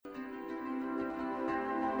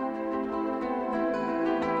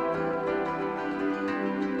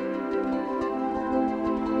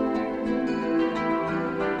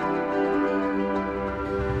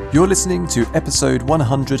You're listening to episode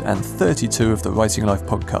 132 of the Writing Life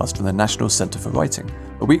podcast from the National Centre for Writing,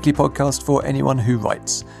 a weekly podcast for anyone who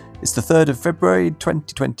writes. It's the 3rd of February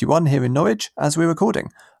 2021 here in Norwich as we're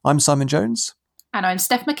recording. I'm Simon Jones. And I'm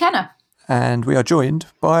Steph McKenna. And we are joined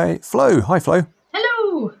by Flo. Hi, Flo.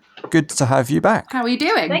 Hello. Good to have you back. How are you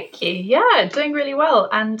doing? Thank you. Yeah, doing really well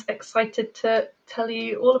and excited to tell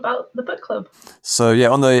you all about the book club. So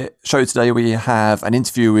on the show today we have an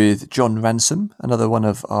interview with Jon Ransom, another one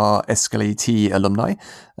of our SKLT alumni.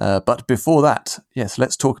 But before that, yes,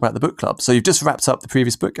 let's talk about the book club. So you've just wrapped up the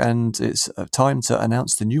previous book and it's time to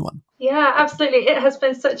announce the new one. Yeah, absolutely. It has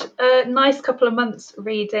been such a nice couple of months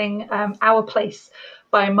reading Our Place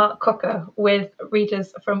by Mark Cocker with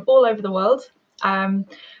readers from all over the world.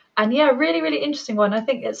 And yeah, really, really interesting one. I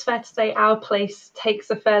think it's fair to say Our Place takes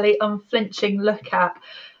a fairly unflinching look at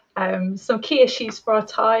some key issues for our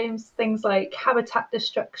times, things like habitat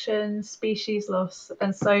destruction, species loss.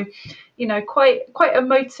 And so, quite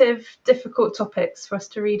emotive, difficult topics for us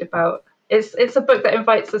to read about. It's a book that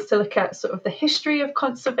invites us to look at sort of the history of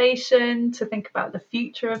conservation, to think about the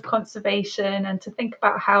future of conservation, and to think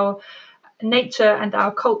about how nature and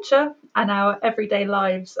our culture and our everyday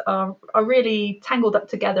lives are really tangled up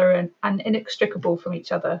together and inextricable from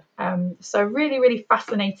each other. So really, really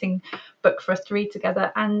fascinating book for us to read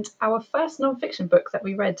together, and our first non-fiction book that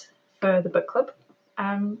we read for the book club.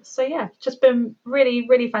 So yeah, just been really,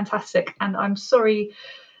 really fantastic. And I'm sorry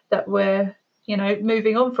that we're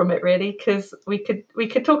moving on from it, really, because we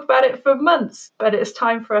could talk about it for months, but it's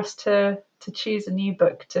time for us to choose a new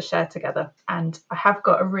book to share together, and I have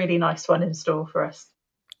got a really nice one in store for us.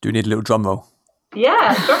 Do you need a little drum roll?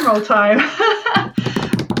 Yeah, drum roll time.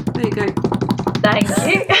 There you go. Thank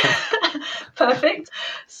you. Perfect.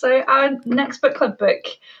 So our next book club book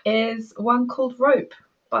is one called Rope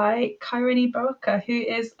by Kairini Baraka, who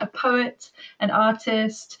is a poet, an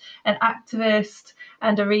artist, an activist,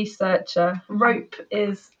 and a researcher. Rope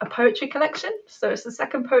is a poetry collection, so it's the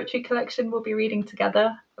second poetry collection we'll be reading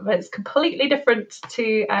together, but it's completely different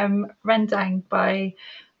to Rendang by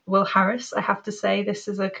Will Harris. I have to say, this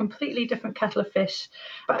is a completely different kettle of fish,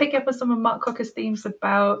 but picking up on some of Mark Cocker's themes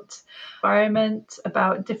about environment,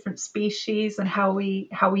 about different species and how we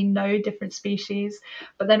know different species,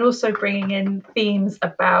 but then also bringing in themes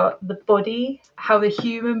about the body, how the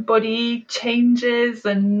human body changes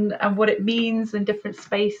and what it means in different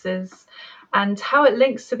spaces, and how it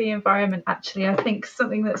links to the environment. Actually, I think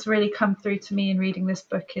something that's really come through to me in reading this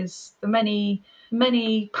book is the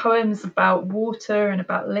many poems about water and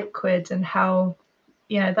about liquid, and how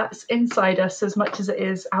that's inside us as much as it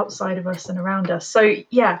is outside of us and around us. So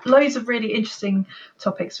yeah, loads of really interesting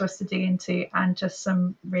topics for us to dig into, and just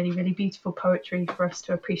some really, really beautiful poetry for us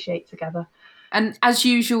to appreciate together. And as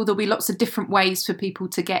usual, there'll be lots of different ways for people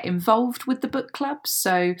to get involved with the book club.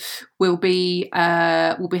 So we'll be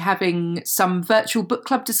having some virtual book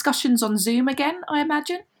club discussions on Zoom again, I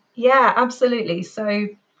imagine. Yeah, absolutely. So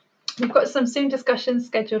we've got some Zoom discussions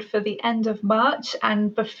scheduled for the end of March,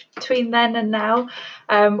 and between then and now,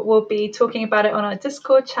 we'll be talking about it on our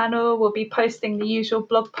Discord channel. We'll be posting the usual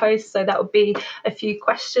blog posts, so that will be a few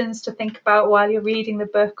questions to think about while you're reading the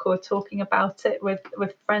book or talking about it with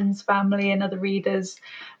friends, family, and other readers.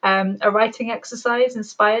 A writing exercise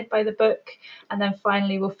inspired by the book, and then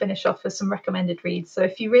finally we'll finish off with some recommended reads. So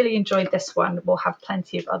if you really enjoyed this one, we'll have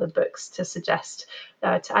plenty of other books to suggest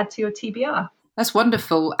to add to your TBR. That's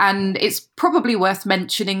wonderful. And it's probably worth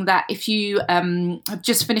mentioning that if you have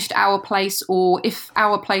just finished Our Place, or if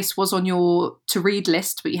Our Place was on your to-read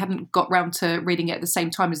list, but you hadn't got round to reading it at the same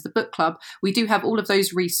time as the book club, we do have all of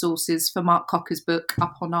those resources for Mark Cocker's book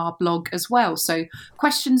up on our blog as well. So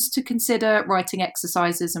questions to consider, writing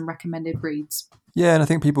exercises and recommended reads. Yeah, and I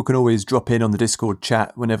think people can always drop in on the Discord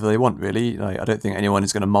chat whenever they want, really. I don't think anyone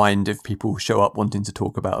is going to mind if people show up wanting to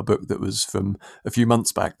talk about a book that was from a few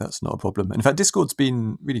months back. That's not a problem. In fact, Discord's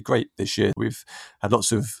been really great this year. We've had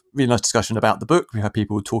lots of really nice discussion about the book. We've had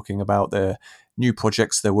people talking about their new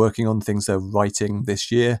projects they're working on, things they're writing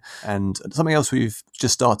this year. And something else we've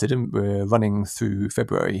just started and we're running through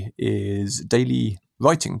February is daily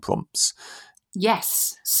writing prompts.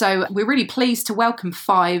 Yes, so we're really pleased to welcome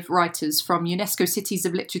 5 writers from UNESCO cities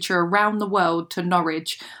of literature around the world to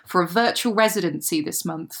Norwich for a virtual residency this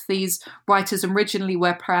month. These writers originally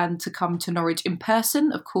were planned to come to Norwich in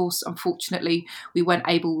person. Of course, unfortunately, we weren't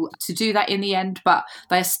able to do that in the end, but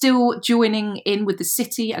they're still joining in with the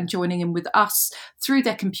city and joining in with us through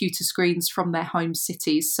their computer screens from their home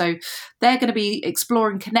cities. So they're going to be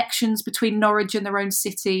exploring connections between Norwich and their own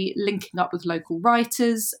city, linking up with local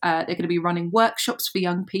writers. They're going to be running workshops for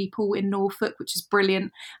young people in Norfolk, which is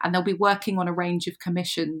brilliant, and they'll be working on a range of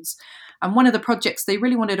commissions. And one of the projects they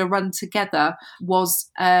really wanted to run together was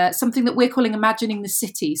something that we're calling Imagining the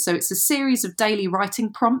City. So it's a series of daily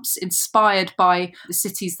writing prompts inspired by the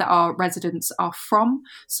cities that our residents are from.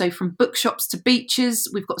 So from bookshops to beaches,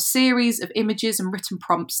 we've got a series of images and written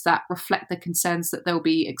prompts that reflect the concerns that they'll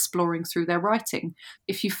be exploring through their writing.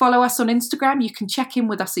 If you follow us on Instagram, you can check in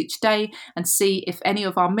with us each day and see if any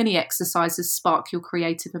of our mini exercises spark your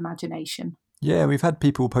creative imagination. Yeah, we've had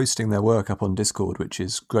people posting their work up on Discord, which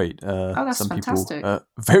is great. That's some fantastic. People are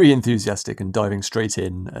very enthusiastic and diving straight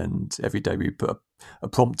in, and every day we put a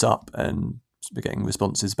prompt up and we're getting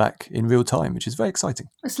responses back in real time, which is very exciting.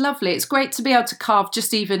 It's lovely. It's great to be able to carve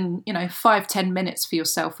just even, 5-10 minutes for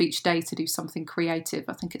yourself each day to do something creative.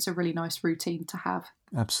 I think it's a really nice routine to have.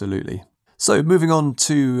 Absolutely. So moving on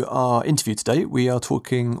to our interview today, we are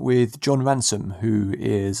talking with Jon Ransom, who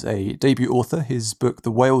is a debut author. His book, The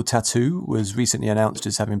Whale Tattoo, was recently announced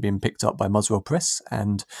as having been picked up by Muswell Press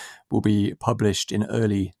and will be published in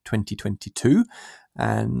early 2022.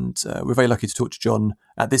 And we're very lucky to talk to Jon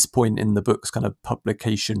at this point in the book's kind of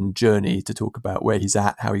publication journey to talk about where he's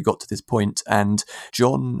at, how he got to this point. And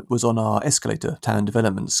Jon was on our Escalator talent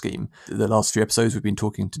development scheme. The last few episodes, we've been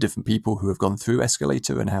talking to different people who have gone through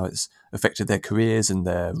Escalator and how it's affected their careers and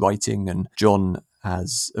their writing. And Jon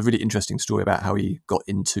has a really interesting story about how he got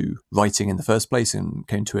into writing in the first place and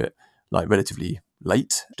came to it relatively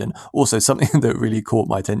late. And also something that really caught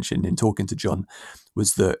my attention in talking to Jon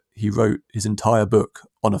was that he wrote his entire book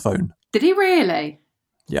on a phone. Did he really?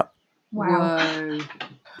 Yeah. Wow. Whoa.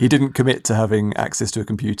 He didn't commit to having access to a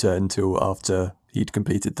computer until after he'd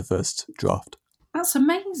completed the first draft. That's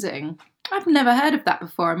amazing. I've never heard of that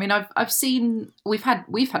before. I mean, I've seen we've had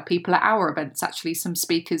people at our events actually. Some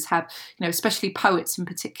speakers have, especially poets in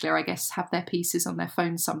particular, I guess, have their pieces on their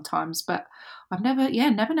phones sometimes. But I've never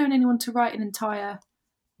known anyone to write an entire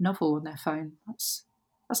novel on their phone. That's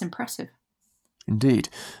impressive. Indeed.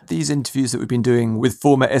 These interviews that we've been doing with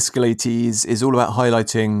former escalatees is all about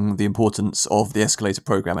highlighting the importance of the Escalator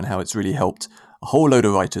programme and how it's really helped a whole load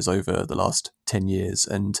of writers over the last 10 years.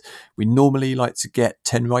 And we normally like to get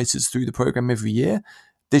 10 writers through the programme every year.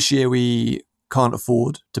 This year we can't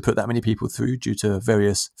afford to put that many people through due to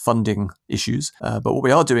various funding issues. But what we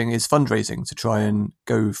are doing is fundraising to try and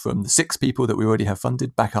go from the 6 people that we already have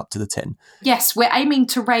funded back up to the 10. Yes, we're aiming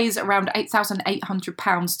to raise around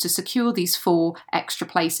 £8,800 to secure these 4 extra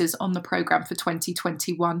places on the programme for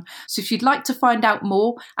 2021. So if you'd like to find out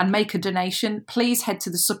more and make a donation, please head to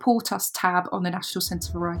the Support Us tab on the National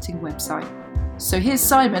Centre for Writing website. So here's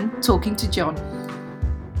Simon talking to Jon.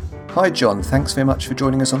 Hi Jon, thanks very much for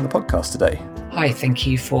joining us on the podcast today. Hi, thank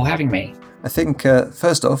you for having me. I think,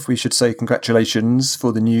 first off, we should say congratulations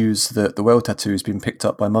for the news that The Whale Tattoo has been picked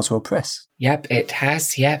up by Muswell Press. Yep, it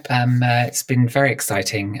has. Yep, it's been very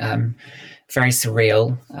exciting, very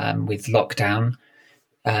surreal with lockdown,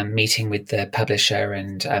 meeting with the publisher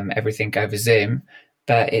and everything over Zoom.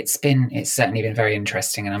 But it's certainly been very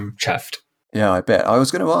interesting, and I'm chuffed. Yeah, I bet. I was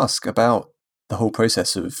going to ask about the whole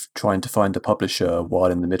process of trying to find a publisher while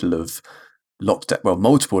in the middle of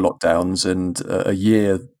multiple lockdowns and a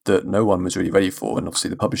year that no one was really ready for. And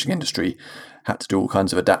obviously the publishing industry had to do all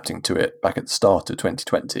kinds of adapting to it back at the start of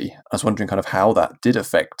 2020. I was wondering kind of how that did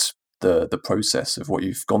affect the process of what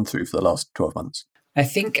you've gone through for the last 12 months. I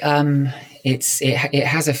think it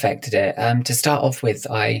has affected it. To start off with,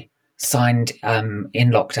 I signed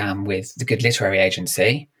in lockdown with the Good Literary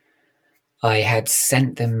Agency. I had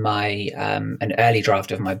sent them my an early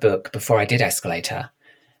draft of my book before I did Escalator.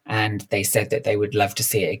 And they said that they would love to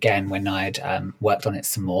see it again when I'd worked on it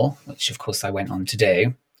some more, which of course I went on to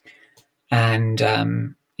do. And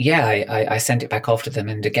I sent it back off to them.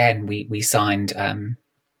 And again, we signed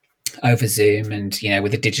over Zoom and,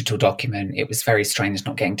 with a digital document. It was very strange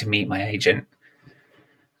not getting to meet my agent.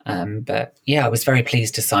 But I was very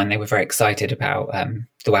pleased to sign. They were very excited about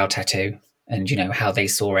The Whale Tattoo and, how they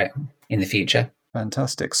saw it in the future.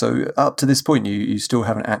 Fantastic. So up to this point, you still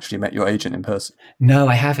haven't actually met your agent in person? No,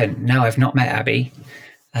 I haven't. No, I've not met Abby.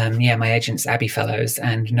 My agent's Abby Fellows.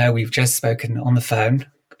 And no, we've just spoken on the phone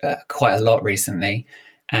quite a lot recently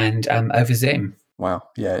and over Zoom. Wow.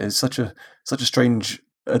 Yeah, it's such a strange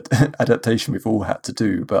adaptation we've all had to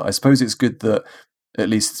do. But I suppose it's good that at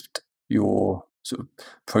least your sort of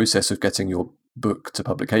process of getting your book to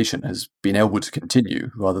publication has been able to continue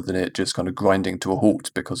rather than it just kind of grinding to a halt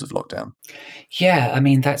because of lockdown. Yeah, I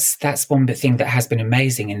mean, that's one thing that has been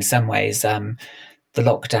amazing in some ways. The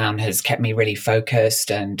lockdown has kept me really focused,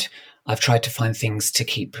 and I've tried to find things to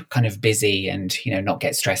keep kind of busy and, not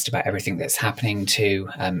get stressed about everything that's happening to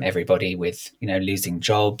everybody with, losing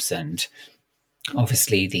jobs. And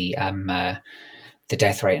obviously the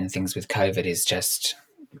death rate and things with COVID is just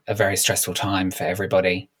a very stressful time for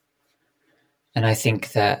everybody. And I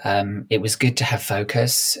think that it was good to have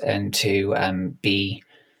focus and to be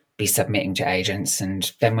submitting to agents.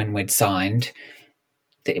 And then when we'd signed,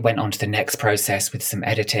 it went on to the next process with some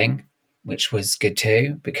editing, which was good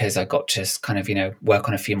too, because I got to kind of, work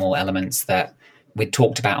on a few more elements that we'd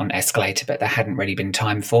talked about on Escalator, but there hadn't really been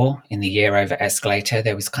time for. In the year over Escalator,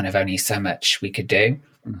 there was kind of only so much we could do.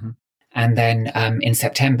 Mm-hmm. And then in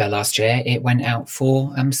September last year, it went out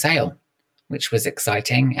for sale, which was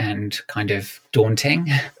exciting and kind of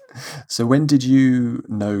daunting. So when did you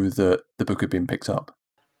know that the book had been picked up?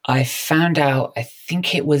 I found out, I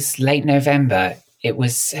think it was late November. It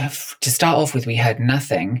was, to start off with, we heard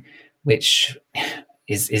nothing, which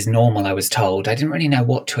is normal, I was told. I didn't really know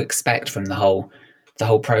what to expect from the whole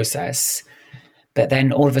process. But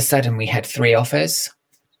then all of a sudden we had 3 offers.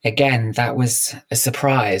 Again, that was a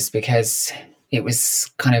surprise because it was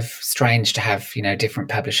kind of strange to have, different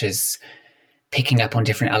publishers picking up on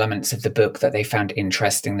different elements of the book that they found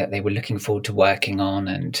interesting, that they were looking forward to working on.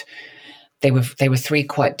 And they were 3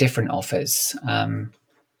 quite different offers.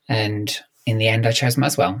 And in the end, I chose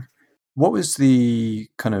Muswell. What was the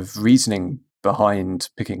kind of reasoning behind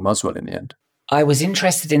picking Muswell in the end? I was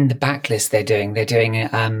interested in the backlist they're doing. They're doing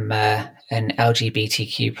an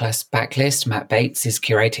LGBTQ plus backlist. Matt Bates is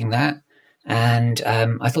curating that. And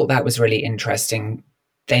I thought that was really interesting.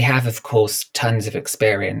 They have, of course, tons of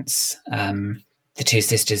experience. The 2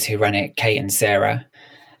 sisters who run it, Kate and Sarah.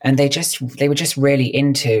 And they were just really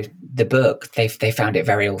into the book. They found it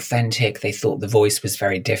very authentic. They thought the voice was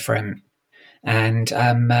very different. And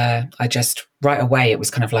I just, right away, it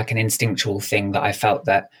was kind of like an instinctual thing that I felt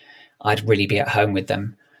that I'd really be at home with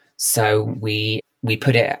them. So we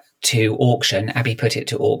put it to auction. Abby put it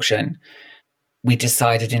to auction. We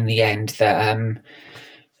decided in the end that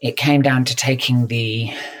it came down to taking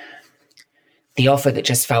the offer that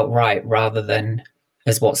just felt right, rather than,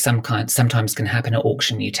 as what sometimes can happen at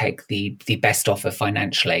auction, you take the best offer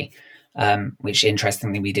financially, which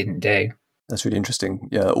interestingly we didn't do. That's really interesting.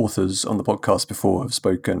 Yeah, authors on the podcast before have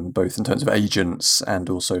spoken both in terms of agents and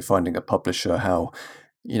also finding a publisher, how,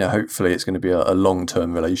 hopefully it's going to be a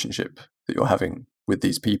long-term relationship that you're having with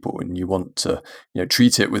these people, and you want to,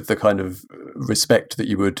 treat it with the kind of respect that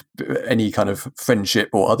you would any kind of friendship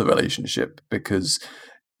or other relationship, because,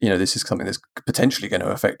 this is something that's potentially going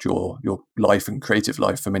to affect your life and creative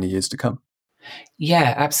life for many years to come.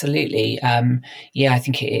 Yeah, absolutely. I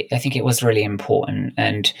think it was really important,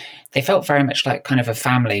 and they felt very much like kind of a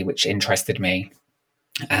family, which interested me.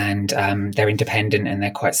 And they're independent and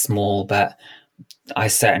they're quite small, but I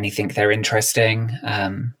certainly think they're interesting.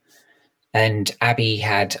 And Abby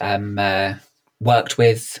had worked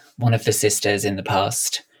with one of the sisters in the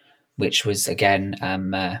past, which was again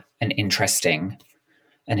an interesting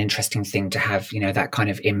thing to have. That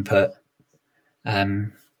kind of input.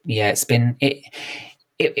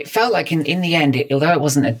 It felt like in the end, although it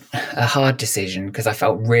wasn't a hard decision, because I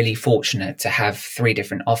felt really fortunate to have 3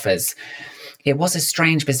 different offers, it was a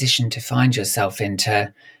strange position to find yourself in,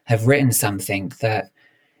 to have written something that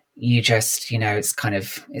you just, it's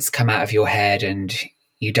come out of your head and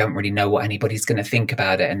you don't really know what anybody's going to think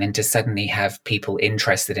about it. And then to suddenly have people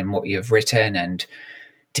interested in what you've written and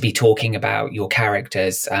to be talking about your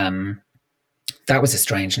characters, that was a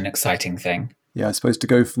strange and exciting thing. Yeah, I suppose to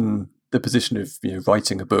go from the position of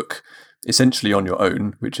writing a book essentially on your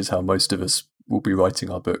own, which is how most of us will be writing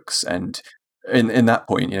our books, and in that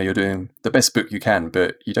point, you're doing the best book you can,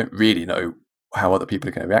 but you don't really know how other people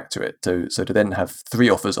are going to react to it. So to then have 3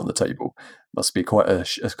 offers on the table must be quite a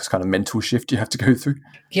kind of mental shift you have to go through.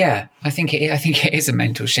 Yeah, I think it is a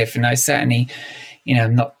mental shift, and I certainly,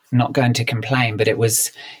 I'm not going to complain, but it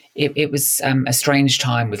was a strange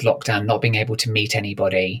time with lockdown, not being able to meet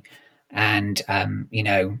anybody. And,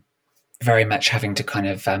 very much having to kind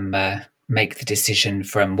of make the decision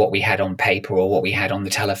from what we had on paper or what we had on the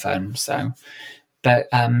telephone. So, but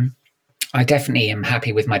I definitely am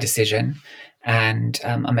happy with my decision, and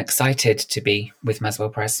I'm excited to be with Muswell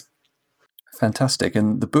Press. Fantastic.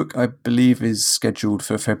 And the book, I believe, is scheduled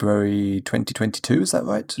for February 2022. Is that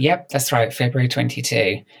right? Yep, that's right. February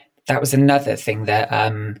 22. That was another thing that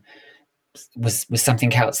was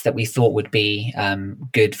something else that we thought would be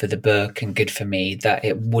good for the book and good for me, that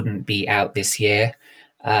it wouldn't be out this year.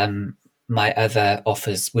 My other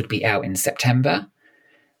offers would be out in September,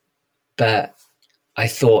 but I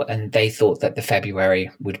thought, and they thought, that the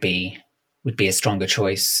February would be a stronger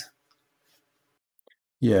choice.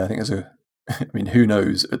 Yeah, I think who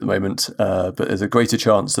knows at the moment, but there's a greater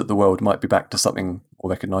chance that the world might be back to something more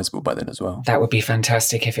recognisable by then as well. That would be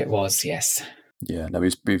fantastic if it was, yes. Yeah, no,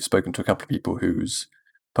 we've spoken to a couple of people whose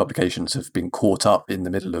publications have been caught up in the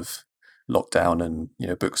middle of lockdown, and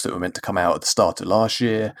books that were meant to come out at the start of last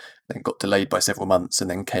year then got delayed by several months and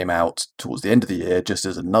then came out towards the end of the year just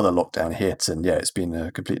as another lockdown hit. And it's been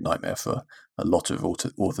a complete nightmare for a lot of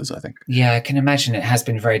authors, I think. Yeah, I can imagine it has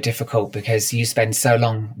been very difficult because you spend so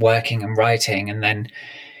long working and writing, and then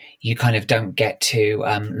you kind of don't get to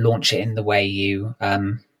launch it in the way you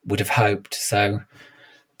would have hoped. So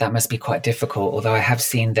that must be quite difficult, although I have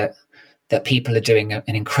seen that people are doing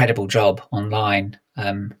an incredible job online,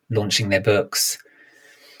 launching their books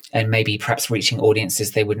and maybe perhaps reaching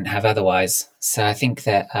audiences they wouldn't have otherwise. So I think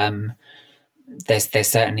that they're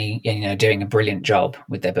certainly doing a brilliant job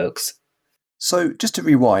with their books. So just to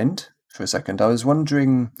rewind for a second, I was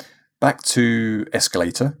wondering back to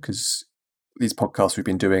Escalator, because these podcasts we've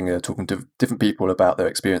been doing are talking to different people about their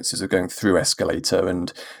experiences of going through Escalator,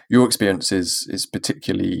 and your experience is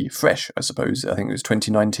particularly fresh, I suppose. I think it was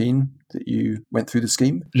 2019 that you went through the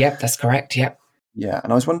scheme. Yep, that's correct. Yep. Yeah,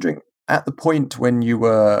 and I was wondering, at the point when you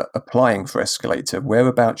were applying for Escalator,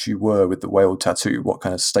 whereabouts you were with the whale tattoo? What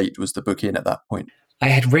kind of state was the book in at that point? I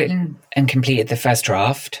had written and completed the first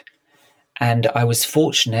draft, and I was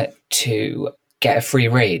fortunate to get a free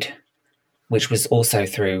read, which was also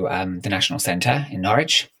through the National Centre in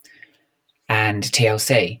Norwich and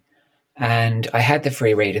TLC. And I had the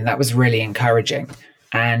free read, and that was really encouraging.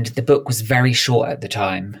 And the book was very short at the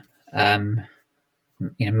time,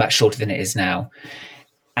 much shorter than it is now.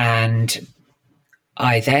 And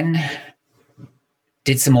I then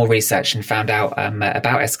did some more research and found out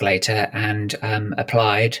about Escalator and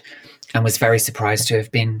applied, and was very surprised to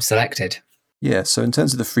have been selected. Yeah, so in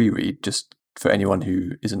terms of the free read, just for anyone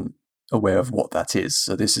who isn't aware of what that is,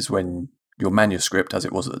 so this is when your manuscript, as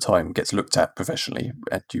it was at the time, gets looked at professionally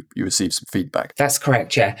and you receive some feedback. That's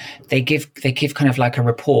correct, yeah. They give kind of like a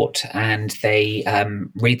report, and they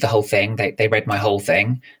read the whole thing. They read my whole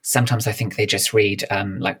thing. Sometimes I think they just read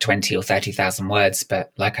like 20 or 30,000 words,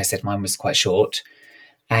 but like I said, mine was quite short.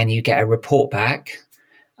 And you get a report back.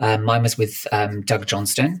 Mine was with Doug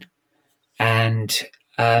Johnston, and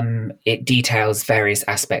it details various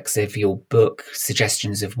aspects of your book,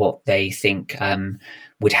 suggestions of what they think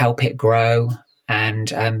would help it grow,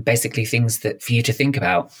 and basically things that for you to think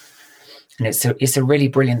about. And it's a really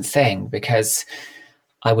brilliant thing, because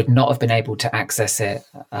I would not have been able to access it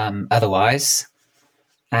otherwise.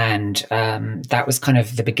 And that was kind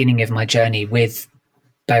of the beginning of my journey with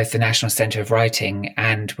both the National Centre of Writing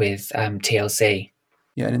and with TLC.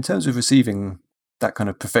 Yeah, and in terms of receiving that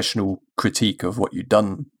kind of professional critique of what you've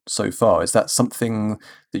done so far, is that something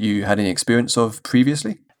that you had any experience of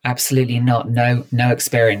previously? Absolutely not. No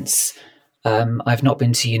experience. I've not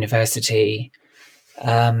been to university.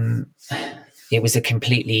 It was a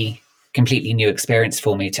completely new experience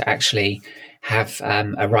for me to actually have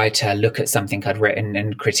a writer look at something I'd written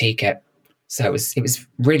and critique it. So it was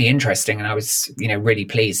really interesting, and I was really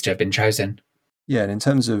pleased to have been chosen. Yeah, and in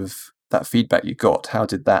terms of that feedback you got, how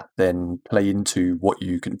did that then play into what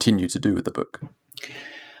you continue to do with the book?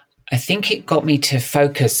 I think it got me to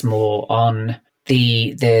focus more on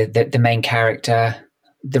the main character.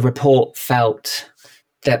 The report felt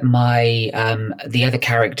that my the other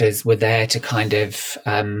characters were there to kind of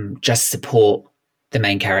just support the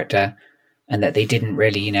main character, and that they didn't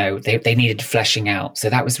really, they needed fleshing out. So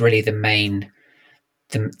that was really the main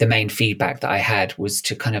feedback that I had, was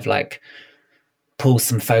to kind of like pull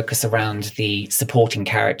some focus around the supporting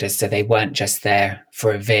characters, so they weren't just there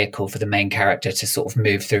for a vehicle for the main character to sort of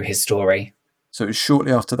move through his story. So it was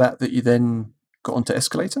shortly after that you then got onto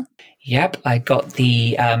Escalator? Yep, I got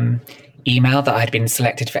the email that I'd been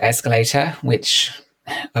selected for Escalator, which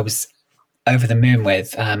I was over the moon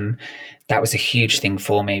with. That was a huge thing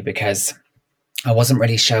for me, because I wasn't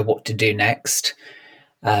really sure what to do next.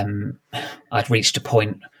 I'd reached a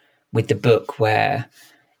point with the book where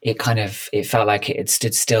it felt like it had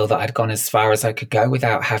stood still, that I'd gone as far as I could go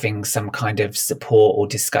without having some kind of support or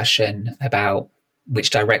discussion about which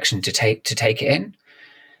direction to take it in.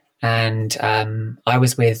 And I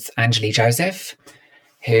was with Angeli Joseph,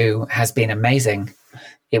 who has been amazing.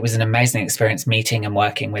 It was an amazing experience meeting and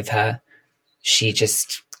working with her. She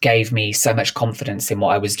just gave me so much confidence in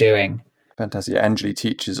what I was doing. Fantastic. Angeli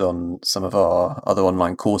teaches on some of our other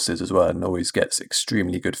online courses as well, and always gets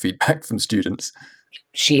extremely good feedback from students.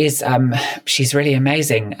 She is, she's really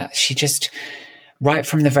amazing. She just, right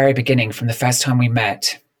from the very beginning, from the first time we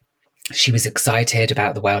met, she was excited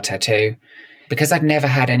about the whale tattoo. Because I'd never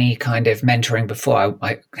had any kind of mentoring before,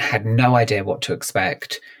 I had no idea what to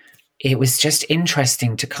expect. It was just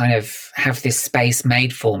interesting to kind of have this space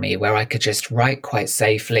made for me where I could just write quite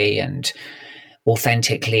safely and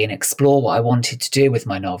authentically and explore what I wanted to do with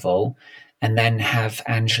my novel, and then have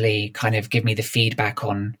Anjali kind of give me the feedback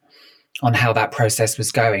on how that process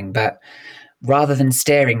was going. But rather than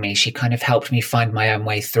steering me, she kind of helped me find my own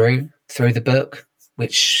way through the book,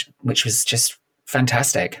 which was just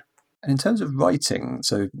fantastic. And in terms of writing,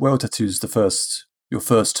 so World Tattoo's your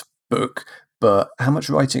first book, but how much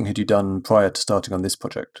writing had you done prior to starting on this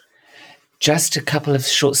project? Just a couple of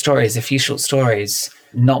short stories, a few short stories,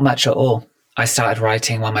 not much at all. I started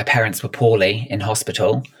writing while my parents were poorly in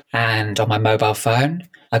hospital and on my mobile phone.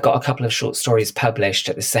 I got a couple of short stories published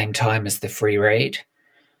at the same time as the free read,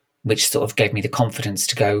 which sort of gave me the confidence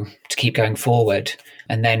to keep going forward.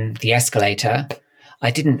 And then the escalator, I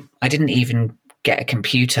didn't even get a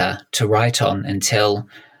computer to write on until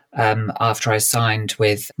after I signed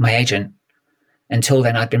with my agent. Until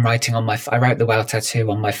then, I'd been writing I wrote the Whale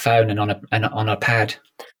Tattoo on my phone and on a pad.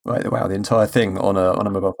 Right, wow, the entire thing on a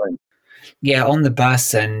mobile phone. Yeah, on the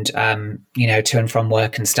bus and to and from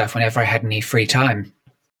work and stuff whenever I had any free time.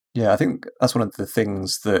 Yeah, I think that's one of the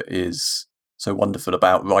things that is so wonderful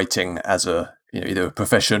about writing as a either a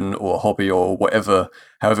profession or a hobby or whatever,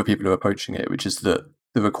 however people are approaching it, which is that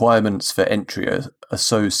the requirements for entry are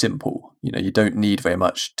so simple. You don't need very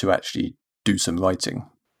much to actually do some writing.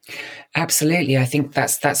 Absolutely, I think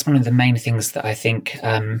that's one of the main things that I think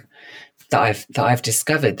that I've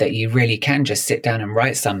discovered, that you really can just sit down and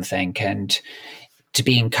write something, and to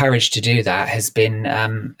be encouraged to do that has been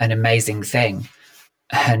an amazing thing.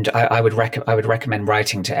 And I would recommend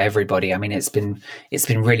writing to everybody. I mean, it's been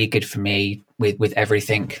really good for me with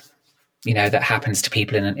everything that happens to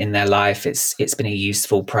people in their life. It's been a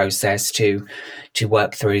useful process to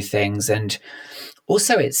work through things, and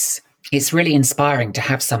also it's really inspiring to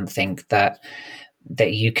have something that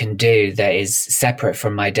you can do that is separate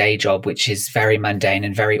from my day job, which is very mundane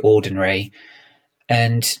and very ordinary,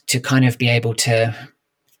 and to kind of be able to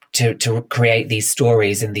create these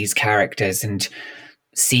stories and these characters and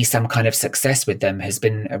see some kind of success with them has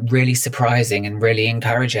been really surprising and really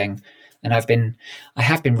encouraging. And I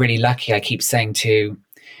have been really lucky. I keep saying to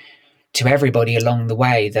everybody along the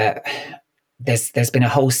way that there's been a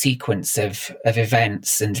whole sequence of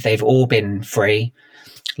events, and they've all been free,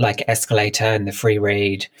 like Escalator and the free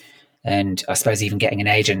read, and I suppose even getting an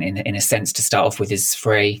agent in a sense to start off with is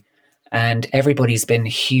free. And everybody's been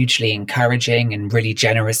hugely encouraging and really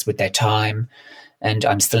generous with their time. And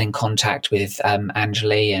I'm still in contact with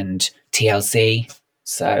Anjali and TLC.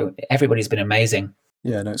 So everybody's been amazing.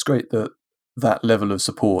 Yeah, no, it's great that level of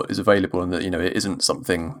support is available, and that it isn't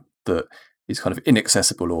something that is kind of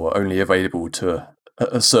inaccessible or only available to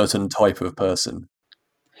a certain type of person.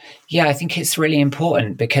 Yeah, I think it's really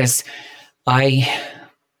important, because I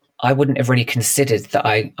wouldn't have really considered that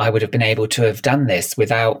I would have been able to have done this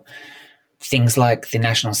without things like the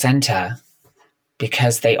National Centre,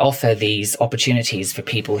 because they offer these opportunities for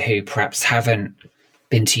people who perhaps haven't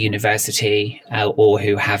been to university or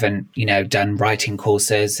who haven't, done writing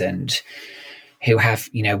courses, and who have,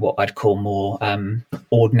 what I'd call more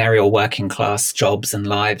ordinary or working class jobs and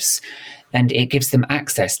lives. And it gives them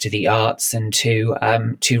access to the arts and to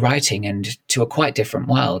writing and to a quite different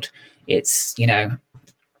world. It's,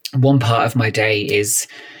 one part of my day is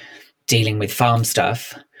dealing with farm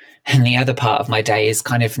stuff, and the other part of my day is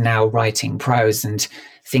kind of now writing prose and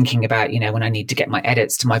thinking about, when I need to get my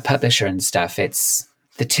edits to my publisher and stuff.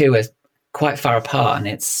 The two are quite far apart, and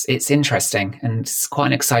it's interesting, and it's quite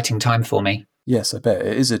an exciting time for me. Yes, I bet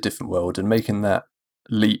it is a different world, and making that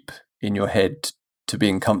leap in your head to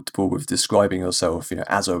being comfortable with describing yourself,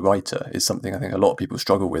 as a writer is something I think a lot of people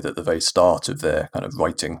struggle with at the very start of their kind of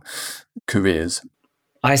writing careers.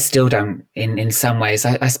 I still don't in some ways.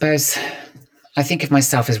 I suppose I think of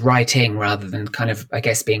myself as writing rather than kind of, I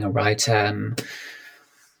guess, being a writer. I'm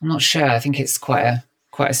not sure. I think it's quite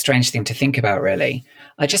a strange thing to think about, really.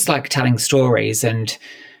 I just like telling stories, and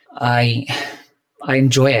I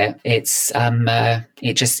enjoy it. It's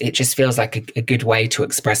it just feels like a good way to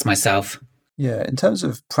express myself. Yeah, in terms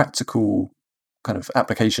of practical kind of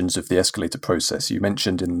applications of the escalator process, you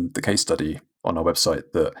mentioned in the case study on our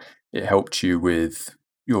website that it helped you with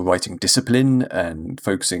your writing discipline and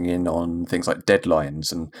focusing in on things like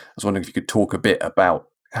deadlines. And I was wondering if you could talk a bit about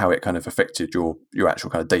how it kind of affected your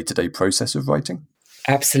actual kind of day-to-day process of writing.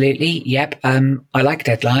 Absolutely. Yep. I like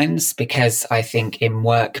deadlines because I think in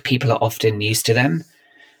work, people are often used to them.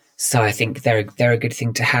 So I think they're a good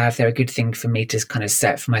thing to have. They're a good thing for me to kind of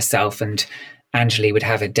set for myself. And Anjali would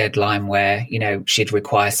have a deadline where, she'd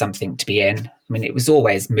require something to be in. I mean, it was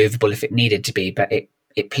always movable if it needed to be, but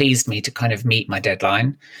it pleased me to kind of meet my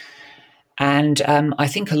deadline. And I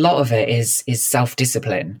think a lot of it is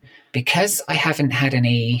self-discipline, because I haven't had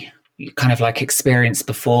any, kind of like experience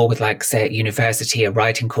before with, like, say at university, a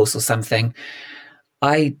writing course or something.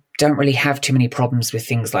 I don't really have too many problems with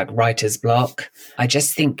things like writer's block. I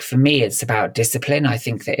just think for me, it's about discipline. I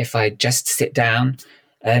think that if I just sit down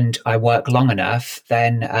and I work long enough,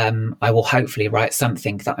 then I will hopefully write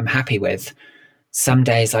something that I'm happy with. Some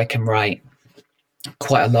days I can write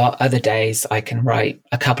quite a lot. Other days I can write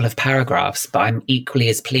a couple of paragraphs, but I'm equally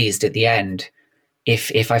as pleased at the end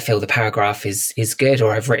if I feel the paragraph is good,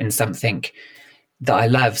 or I've written something that I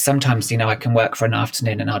love. Sometimes, I can work for an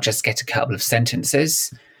afternoon and I'll just get a couple of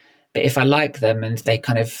sentences. But if I like them and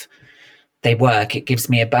they work, it gives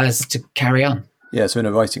me a buzz to carry on. Yeah, so in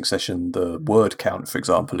a writing session, the word count, for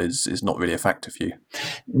example, is not really a factor for you.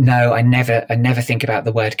 No, I never think about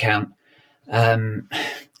the word count.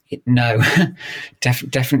 No,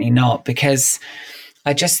 definitely not, because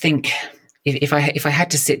I just think if I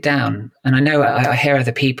had to sit down, and I know I hear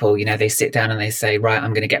other people, they sit down and they say, right,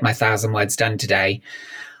 I'm going to get my 1,000 words done today.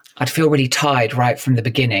 I'd feel really tired right from the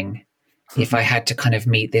beginning if I had to kind of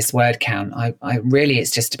meet this word count. I really,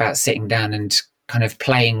 it's just about sitting down and kind of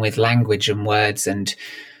playing with language and words. And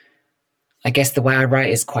I guess the way I write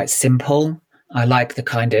is quite simple. I like the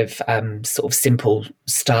kind of sort of simple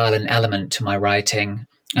style and element to my writing.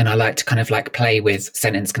 And I like to kind of like play with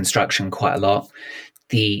sentence construction quite a lot.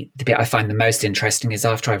 The bit I find the most interesting is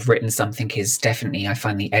after I've written something is definitely, I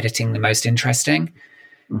find the editing the most interesting.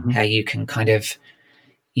 Mm-hmm. How you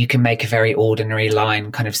can make a very ordinary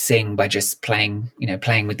line kind of sing by just playing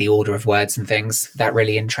with the order of words and things. That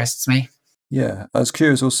really interests me. Yeah. I was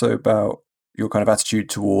curious also about your kind of attitude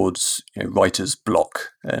towards writer's block.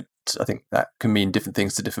 And I think that can mean different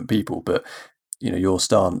things to different people, but your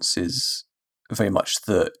stance is very much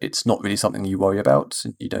that it's not really something you worry about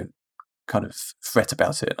and you don't kind of fret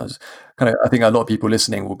about it. I think a lot of people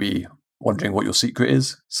listening will be wondering what your secret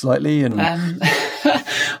is slightly. And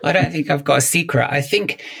I don't think I've got a secret. I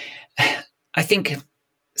think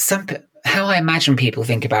how I imagine people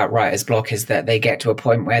think about writer's block is that they get to a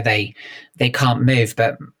point where they can't move.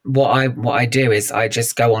 But what I do is I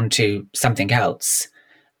just go on to something else.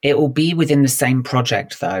 It will be within the same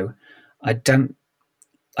project, though. I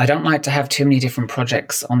don't like to have too many different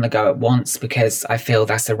projects on the go at once, because I feel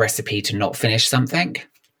that's a recipe to not finish something.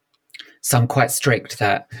 So I'm quite strict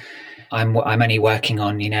that I'm only working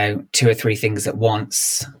on, 2 or 3 things at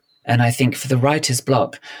once. And I think for the writer's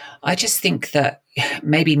block, I just think that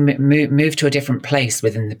maybe move to a different place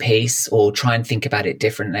within the piece, or try and think about it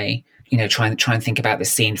differently. Try and think about the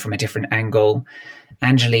scene from a different angle.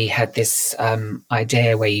 Angeli had this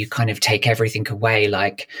idea where you kind of take everything away,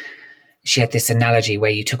 like she had this analogy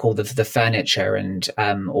where you took all the furniture and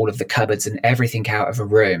all of the cupboards and everything out of a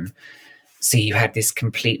room. So you had this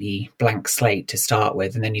completely blank slate to start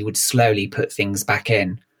with, and then you would slowly put things back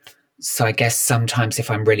in. So I guess sometimes if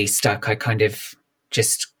I'm really stuck, I kind of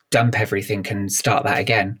just dump everything and start that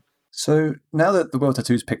again. So now that the World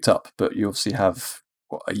Tattoo's picked up, but you obviously have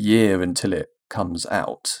a year until it comes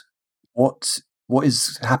out, what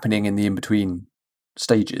is happening in the in-between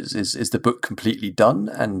stages? Is the book completely done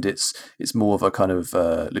and it's more of a kind of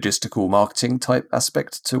logistical marketing type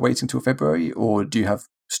aspect to waiting till February, or do you have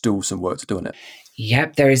still some work to do on it?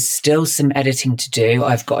 Yep, there is still some editing to do.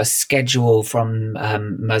 I've got a schedule from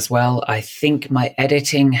Muswell. I think my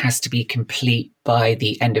editing has to be complete by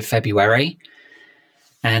the end of February.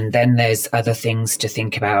 And then there's other things to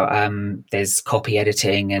think about. There's copy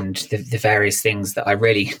editing and the various things that I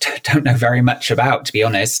really don't know very much about, to be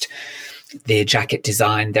honest. The jacket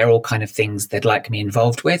design, they're all kind of things they'd like me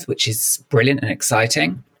involved with, which is brilliant and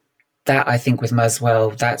exciting. That, I think, with Muswell,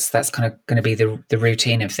 that's kind of going to be the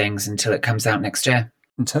routine of things until it comes out next year.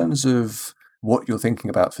 In terms of what you're thinking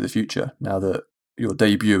about for the future, now that your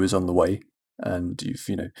debut is on the way, and you've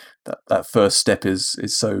that first step is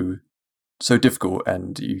so difficult,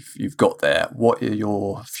 and you've got there. What are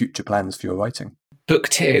your future plans for your writing? Book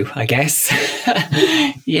 2, I guess.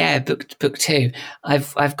 Yeah, book 2.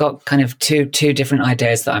 I've got kind of two different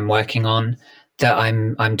ideas that I'm working on, that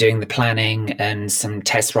I'm doing the planning and some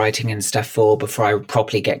test writing and stuff for before I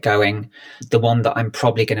properly get going. The one that I'm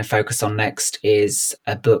probably going to focus on next is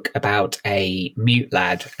a book about a mute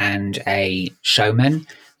lad and a showman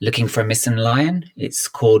looking for a missing lion. It's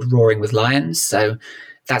called Roaring with Lions. So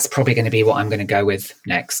that's probably going to be what I'm going to go with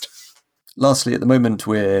next. Lastly, at the moment,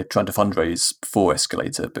 we're trying to fundraise for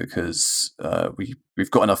Escalator because we've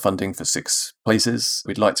got enough funding for 6 places.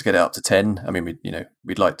 We'd like to get it up to 10. I mean,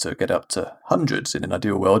 we'd like to get up to hundreds in an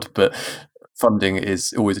ideal world, but funding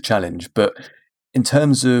is always a challenge. But in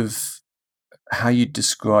terms of how you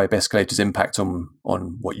describe Escalator's impact on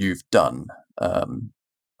what you've done, I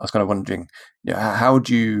was kind of wondering, how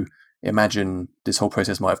do you imagine this whole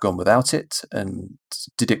process might have gone without it? And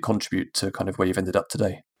did it contribute to kind of where you've ended up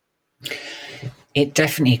today? It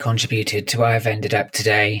definitely contributed to where I've ended up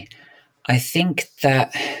today. I think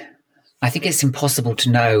it's impossible to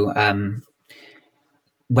know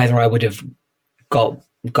whether I would have got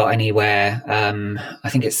anywhere. I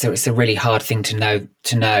think it's a really hard thing to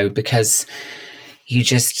know because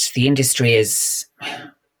the industry is,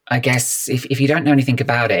 I guess, if you don't know anything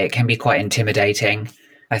about it, it can be quite intimidating.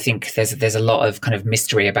 I think there's a lot of kind of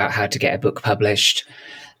mystery about how to get a book published.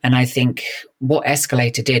 And I think what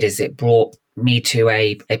Escalator did is it brought me to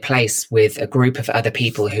a place with a group of other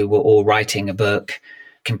people who were all writing a book,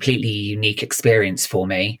 completely unique experience for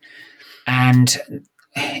me. And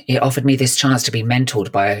it offered me this chance to be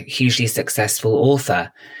mentored by a hugely successful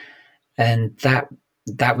author. And that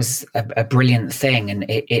was a brilliant thing. And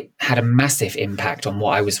it had a massive impact on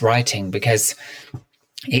what I was writing because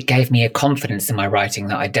it gave me a confidence in my writing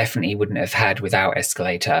that I definitely wouldn't have had without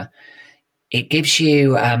Escalator. It gives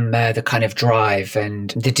you the kind of drive and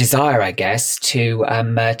the desire, I guess, to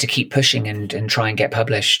keep pushing and try and get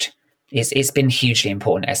published. It's been hugely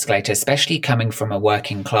important, Escalator, especially coming from a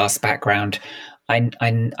working class background.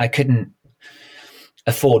 I couldn't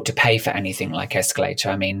afford to pay for anything like Escalator.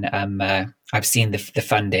 I mean, I've seen the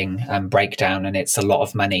funding breakdown, and it's a lot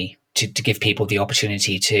of money to give people the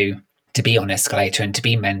opportunity to be on Escalator and to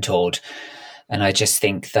be mentored. And I just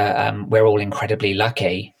think that we're all incredibly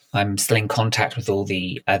lucky. I'm still in contact with all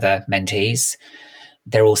the other mentees.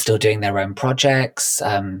 They're all still doing their own projects.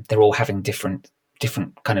 They're all having different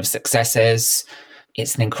kind of successes.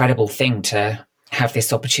 It's an incredible thing to have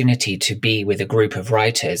this opportunity to be with a group of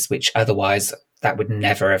writers, which otherwise that would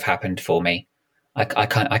never have happened for me. I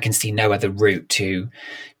can see no other route to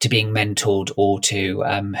being mentored or to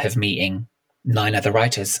have meeting 9 other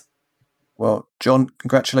writers. Well, Jon,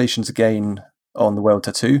 congratulations again on the World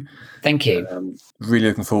Tattoo. Thank you. Really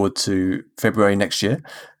looking forward to February next year,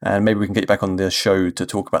 and maybe we can get you back on the show to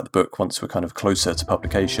talk about the book once we're kind of closer to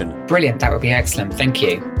publication. Brilliant, that would be excellent. Thank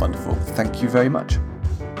you. Wonderful. Thank you very much.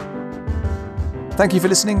 Thank you for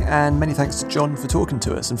listening, and many thanks to Jon for talking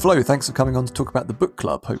to us. And Flo, thanks for coming on to talk about the book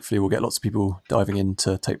club. Hopefully we'll get lots of people diving in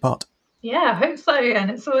to take part. Yeah, I hope so, and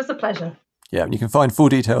it's always a pleasure. Yeah, and you can find full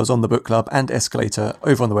details on the book club and Escalator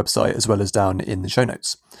over on the website as well as down in the show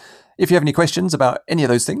notes. If you have any questions about any of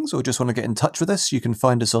those things or just want to get in touch with us, you can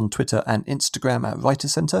find us on Twitter and Instagram at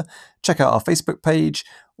Writers Centre, check out our Facebook page,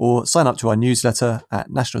 or sign up to our newsletter at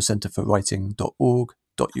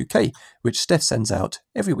nationalcentreforwriting.org.uk, which Steph sends out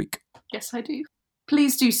every week. Yes, I do.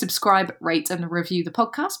 Please do subscribe, rate and review the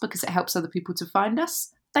podcast because it helps other people to find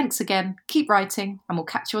us. Thanks again, keep writing, and we'll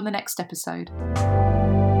catch you on the next episode.